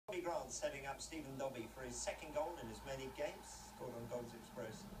Lee Grant setting up Stephen Dobbie for his second goal in as many games. Scored on Goals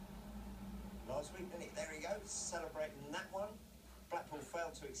Express last week, didn't he? There he goes, celebrating that one. Blackpool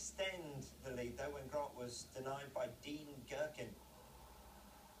failed to extend the lead, though, when Grant was denied by Dean Gherkin.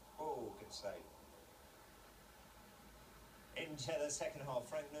 Oh, good save. Into the second half,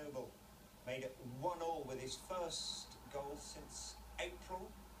 Frank Noble made it 1-1 with his first goal since April.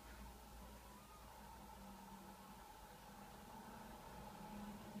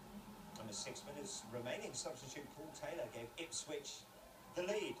 And with 6 minutes remaining, substitute Paul Taylor gave Ipswich the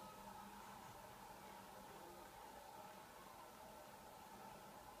lead.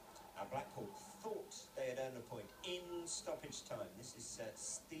 Now Blackpool thought they had earned a point in stoppage time. This is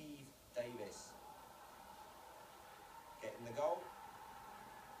Steve Davis getting the goal.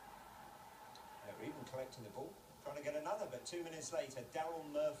 They were even collecting the ball, trying to get another, but 2 minutes later, Daryl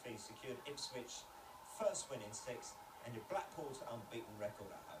Murphy secured Ipswich first win in 6 and Blackpool's unbeaten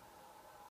record at